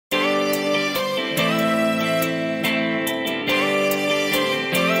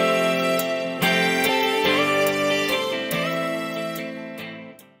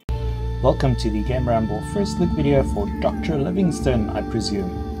Welcome to the GAMERamble first look video for Dr Livingstone, I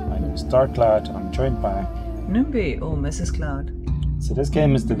presume. My name is DarkCloud. I'm joined by Noombi or Mrs. Cloud. So this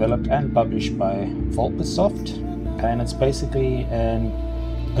game is developed and published by Volpesoft, and it's basically a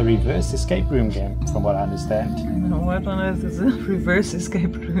reverse escape room game, from what I understand. What on earth is a reverse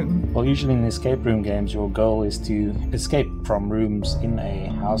escape room? Well, usually in escape room games, your goal is to escape from rooms in a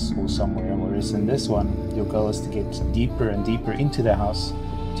house or somewhere, whereas in this one, your goal is to get deeper and deeper into the house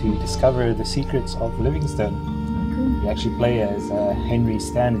to discover the secrets of Livingstone. Okay. You actually play as Henry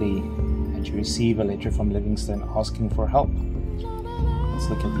Stanley, and you receive a letter from Livingstone asking for help. Let's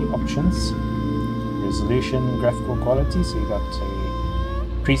look at the options. Resolution, graphical quality, so you got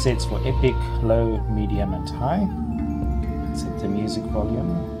presets for epic, low, medium and high. Set the music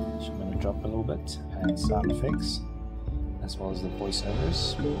volume, which I'm going to drop a little bit, and sound effects, as well as the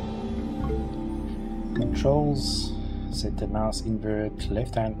voiceovers. Controls, set the mouse invert,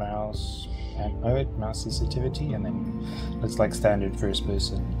 left hand mouse, and mouse sensitivity, and then looks like standard first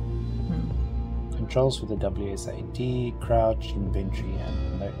person. Controls for the WSAD, crouch, inventory,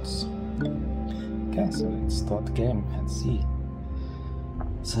 and notes. Okay, so let's start the game and see.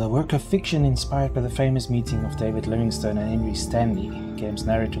 It's a work of fiction inspired by the famous meeting of Dr Livingstone and Henry Stanley. The game's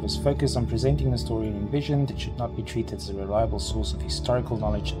narrative was focused on presenting the story and envisioned it should not be treated as a reliable source of historical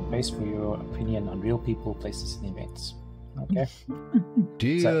knowledge and based for your opinion on real people, places, and events. Okay.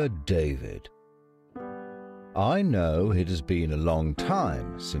 Dear David, I know it has been a long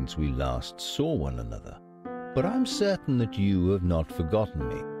time since we last saw one another, but I'm certain that you have not forgotten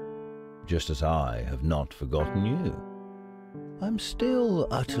me, just as I have not forgotten you. I'm still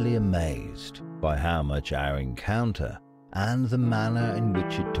utterly amazed by how much our encounter and the manner in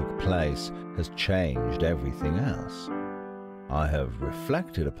which it took place has changed everything else. I have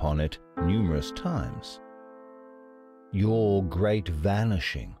reflected upon it numerous times. Your great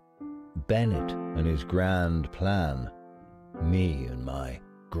vanishing, Bennett and his grand plan, me and my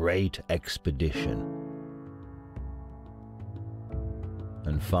great expedition,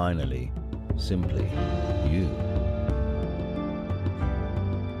 and finally, simply you.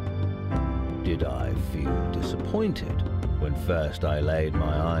 Did I feel disappointed when first I laid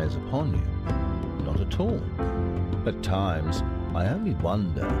my eyes upon you? Not at all. At times, I only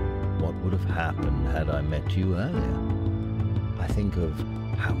wonder what would have happened had I met you earlier. I think of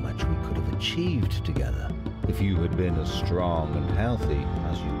how much we could have achieved together if you had been as strong and healthy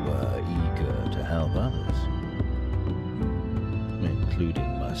as you were eager to help others,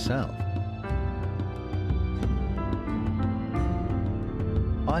 including myself.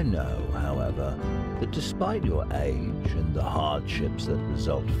 I know, however, that despite your age and the hardships that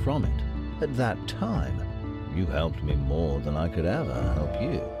result from it, at that time, you helped me more than I could ever help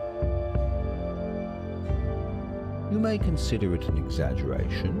you. You may consider it an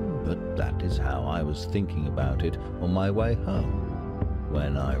exaggeration, but that is how I was thinking about it on my way home,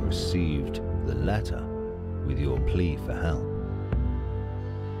 when I received the letter with your plea for help.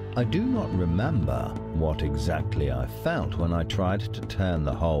 I do not remember what exactly I felt when I tried to turn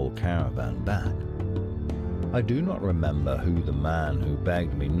the whole caravan back. I do not remember who the man who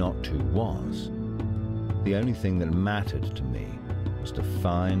begged me not to was. The only thing that mattered to me was to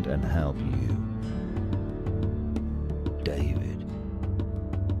find and help you. David,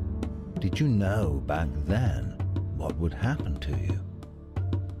 did you know back then what would happen to you?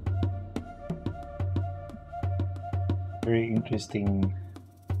 Very interesting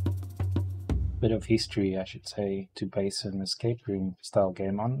bit of history, I should say, to base an escape room style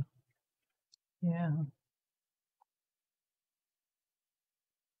game on. Yeah.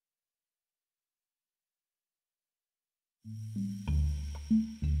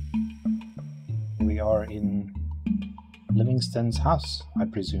 We are in Livingstone's house, I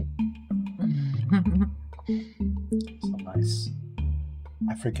presume. Some nice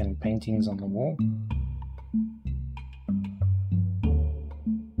African paintings on the wall.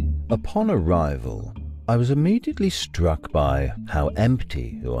 Upon arrival, I was immediately struck by how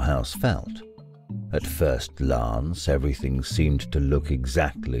empty your house felt. At first glance, everything seemed to look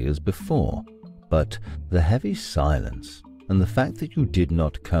exactly as before, but the heavy silence and the fact that you did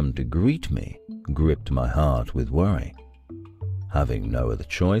not come to greet me gripped my heart with worry. Having no other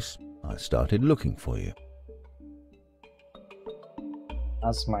choice, I started looking for you.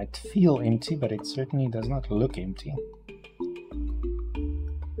 House might feel empty, but it certainly does not look empty.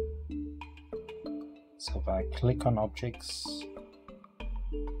 So if I click on objects,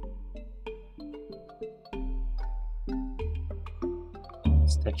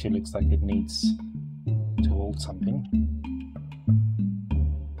 statue looks like it needs to hold something.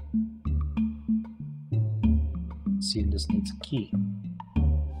 See, this needs a key.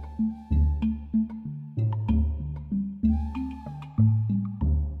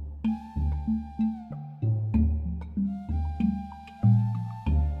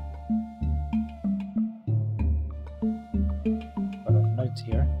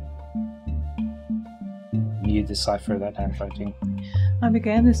 here. You decipher that handwriting. I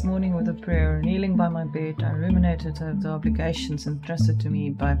began this morning with a prayer. Kneeling by my bed, I ruminated over the obligations entrusted to me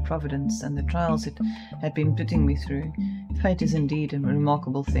by Providence and the trials it had been putting me through. Fate is indeed a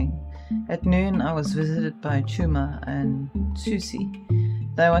remarkable thing. At noon, I was visited by Chuma and Susie.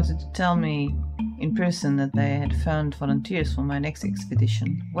 They wanted to tell me in person that they had found volunteers for my next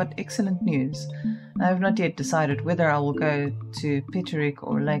expedition. What excellent news! I have not yet decided whether I will go to Pitterick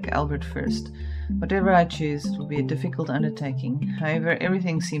or Lake Albert first. Whatever I choose, it will be a difficult undertaking. However,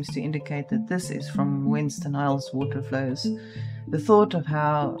 everything seems to indicate that this is from whence the Nile's water flows. The thought of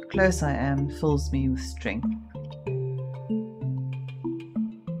how close I am fills me with strength.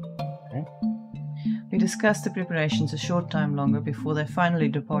 Okay. We discussed the preparations a short time longer before they finally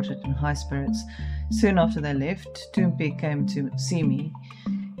departed in high spirits. Soon after they left, Toompi came to see me.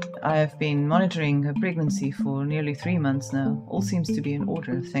 I have been monitoring her pregnancy for nearly 3 months now. All seems to be in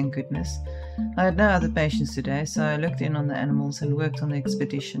order, thank goodness. I had no other patients today, so I looked in on the animals and worked on the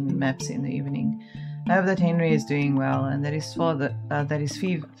expedition maps in the evening. I hope that Henry is doing well and that his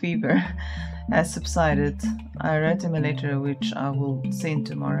fever has subsided. I wrote him a letter which I will send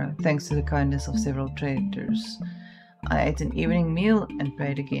tomorrow, thanks to the kindness of several traders. I ate an evening meal and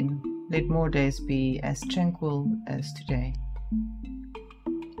prayed again. Let more days be as tranquil as today.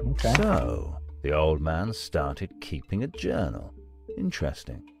 Okay. So, the old man started keeping a journal.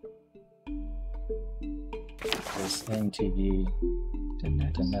 Interesting. Just into the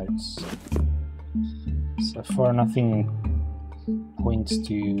notes. So far, nothing points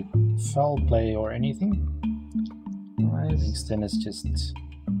to foul play or anything. Livingstone is just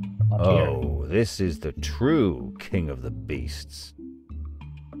not here. Oh, this is the true king of the beasts.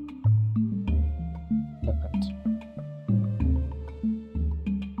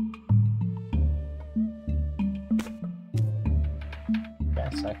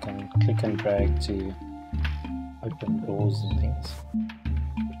 Yes, I can click and drag to open doors and things.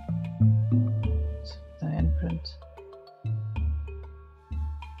 The handprint.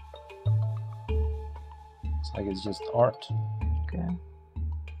 It's like it's just art. Okay.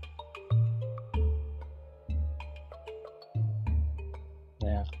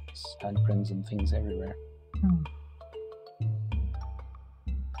 Yeah, it's handprints and things everywhere.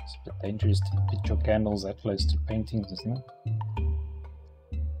 It's a bit dangerous to put your candles that close to paintings, isn't it?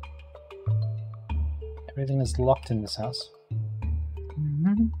 Everything is locked in this house.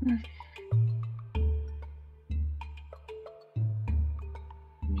 Let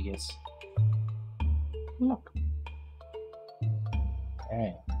me guess. Look.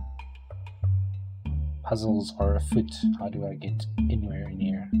 Okay. Puzzles are afoot. How do I get anywhere in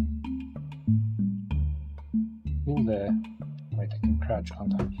here? Ooh, there. Wait, I can crouch,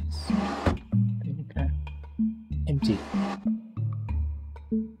 can't I? Yes. There you go. Empty.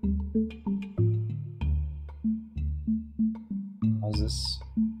 How's this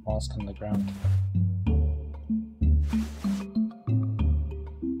mask on the ground?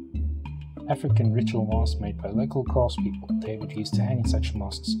 African ritual mask made by local craftspeople. David used to hang such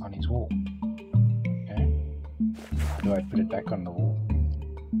masks on his wall. Okay. How do I put it back on the wall?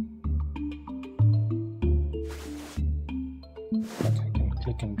 But I can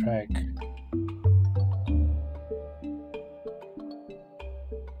click and drag.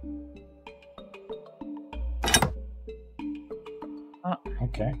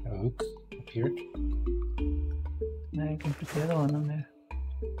 Okay, a hook appeared. Now you can put the other one on there.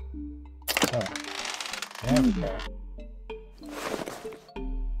 Oh, there we go.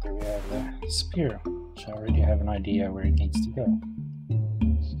 Here we have the spear, which I already have an idea where it needs to go.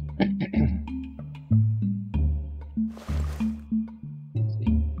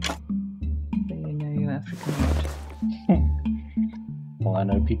 So you know you're African. Well, I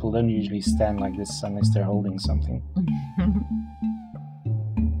know people don't usually stand like this unless they're holding something.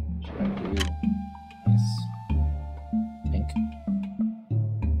 Should I do? Yes. Think.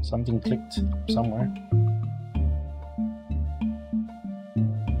 Something clicked somewhere.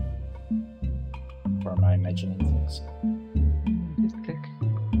 Or am I imagining things? Just click.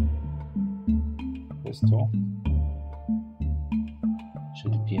 This door.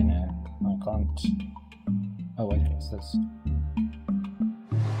 Should it be in a... I can't... Oh wait, what's this?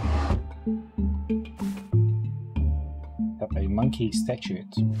 Got a monkey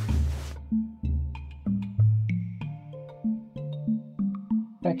statuette.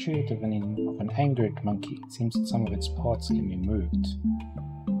 Statuette of an angered monkey. It seems that some of its parts can be moved.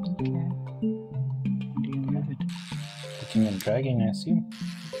 Okay. How do you move it? Clicking and dragging, I assume.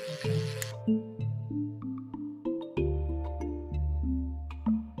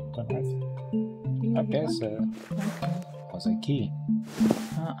 Don't know. I guess was a key.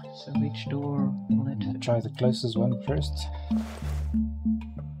 So which door will it... I'll try the closest one first.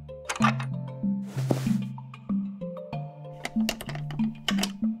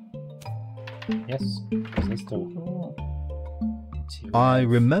 Yes, it's this door. Oh. I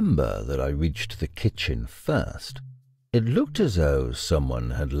remember that I reached the kitchen first. It looked as though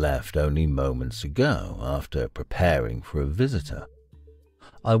someone had left only moments ago after preparing for a visitor.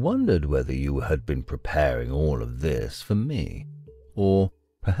 I wondered whether you had been preparing all of this for me, or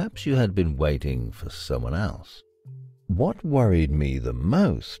perhaps you had been waiting for someone else. What worried me the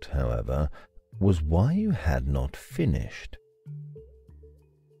most, however, was why you had not finished.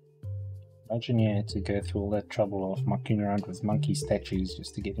 Imagine you had to go through all that trouble of mucking around with monkey statues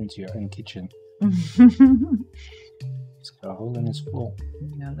just to get into your own kitchen. He's got a hole in his floor.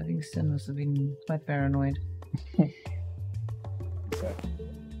 Yeah, Livingstone must have been quite paranoid. So,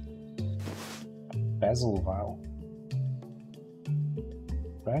 basil vial.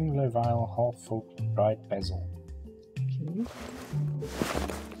 Granular vial, half full dried basil. Okay.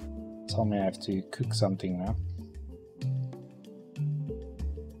 Tell me I have to cook something now.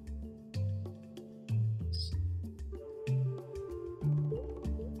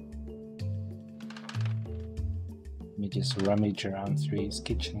 Let me just rummage around through his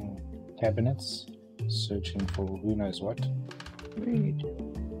kitchen cabinets, searching for who knows what. Bread.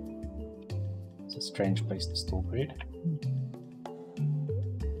 It's a strange place to store bread.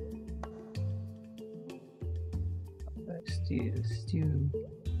 Stew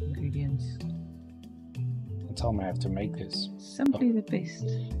ingredients. And tell me I have to make this. Simply the best.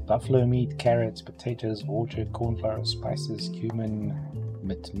 Buffalo meat, carrots, potatoes, water, corn flour, spices, cumin,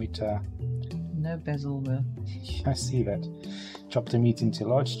 mitmita. No basil though. I see that. Chop the meat into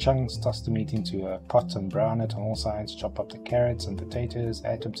large chunks, toss the meat into a pot and brown it on all sides. Chop up the carrots and potatoes,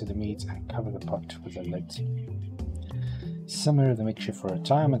 add them to the meat and cover the pot with a lid. Simmer the mixture for a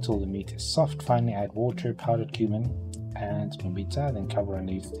time until the meat is soft. Finally add water, powdered cumin and mitmita, then cover and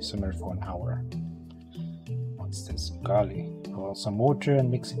leave to simmer for an hour. What's this? Garlic. Boil some water and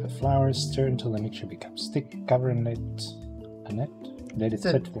mix it with flour. Stir until the mixture becomes thick. Cover and let it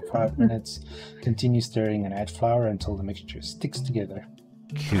sit for 5 minutes. Continue stirring and add flour until the mixture sticks together.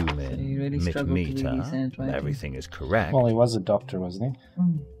 Cumin, So you really struggled to read these mitmita, handwriting. everything is correct. Well, he was a doctor, wasn't he?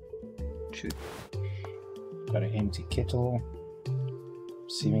 True. Got an empty kettle.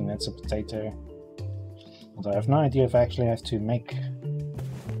 Assuming that's a potato. Although I have no idea if I actually have to make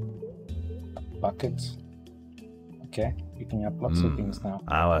a bucket. Okay, picking up lots of things now.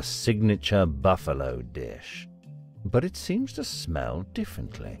 Our signature buffalo dish. But it seems to smell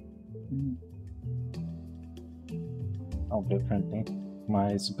differently. How differently? Am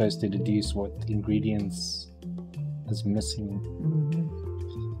I supposed to deduce what ingredients is missing?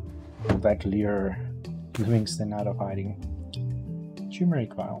 Will that lure Livingstone out of hiding?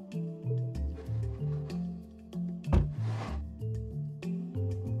 Turmeric vial.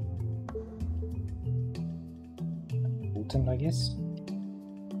 Important, I guess.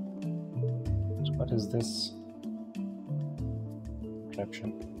 What is this?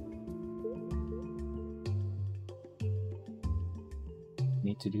 Contraption.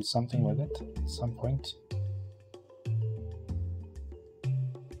 Need to do something with it at some point.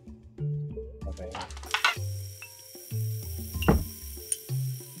 Okay.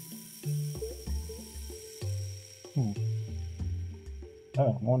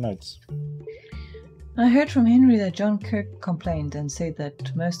 Oh, more notes. I heard from Henry that John Kirk complained and said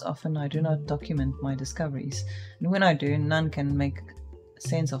that most often I do not document my discoveries, and when I do, none can make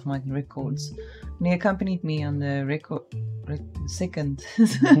sense of my records. And he accompanied me on the second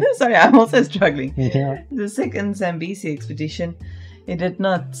sorry, I'm also struggling. Yeah. The second Zambesi expedition. It did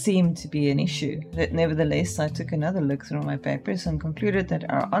not seem to be an issue. But nevertheless, I took another look through my papers and concluded that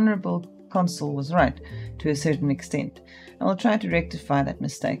our honourable consul was right to a certain extent. I will try to rectify that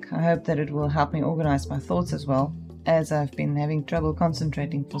mistake. I hope that it will help me organize my thoughts as well, as I've been having trouble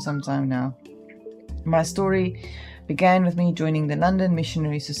concentrating for some time now. My story began with me joining the London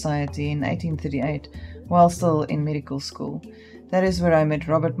Missionary Society in 1838 while still in medical school. That is where I met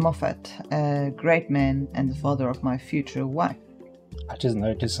Robert Moffat, a great man and the father of my future wife. I just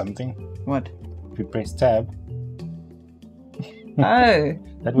noticed something. What? If you press tab, Oh!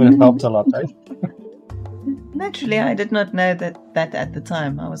 that would have helped a lot, right? Naturally, I did not know that at the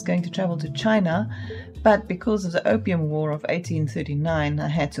time. I was going to travel to China, but because of the Opium War of 1839, I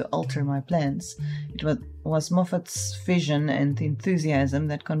had to alter my plans. It was Moffat's vision and enthusiasm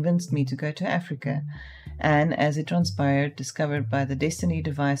that convinced me to go to Africa, and, as it transpired, discovered by the destiny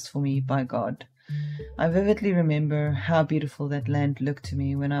devised for me by God. I vividly remember how beautiful that land looked to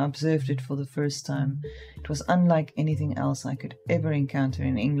me when I observed it for the first time. It was unlike anything else I could ever encounter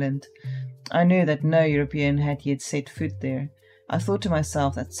in England. I knew that no European had yet set foot there. I thought to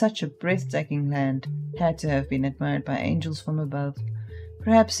myself that such a breathtaking land had to have been admired by angels from above.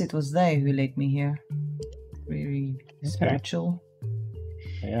 Perhaps it was they who led me here. Very spiritual.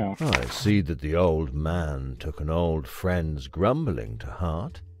 Yeah. I see that the old man took an old friend's grumbling to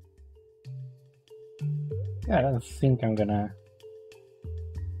heart. Yeah, I don't think I'm gonna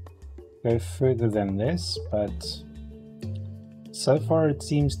go further than this, but so far it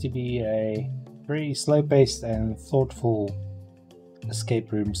seems to be a very slow-paced and thoughtful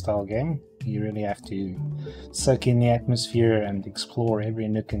escape room style game. You really have to soak in the atmosphere and explore every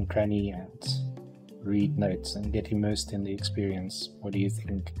nook and cranny and read notes and get immersed in the experience. What do you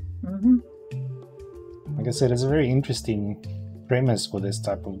think? Like I said, it's a very interesting premise for this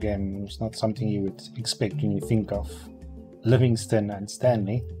type of game. It's not something you would expect when you think of Livingstone and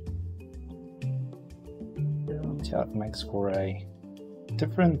Stanley. Yeah, it makes for a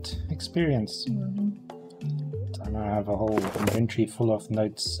different experience. I now have a whole inventory full of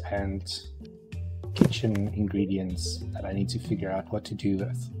notes and kitchen ingredients that I need to figure out what to do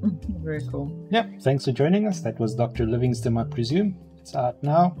with. Very cool. Yeah, thanks for joining us. That was Dr. Livingstone, I presume. It's out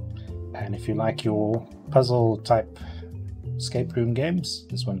now. And if you like your puzzle type escape room games,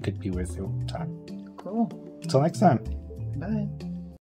 this one could be worth your time. Cool. Until next time. Bye.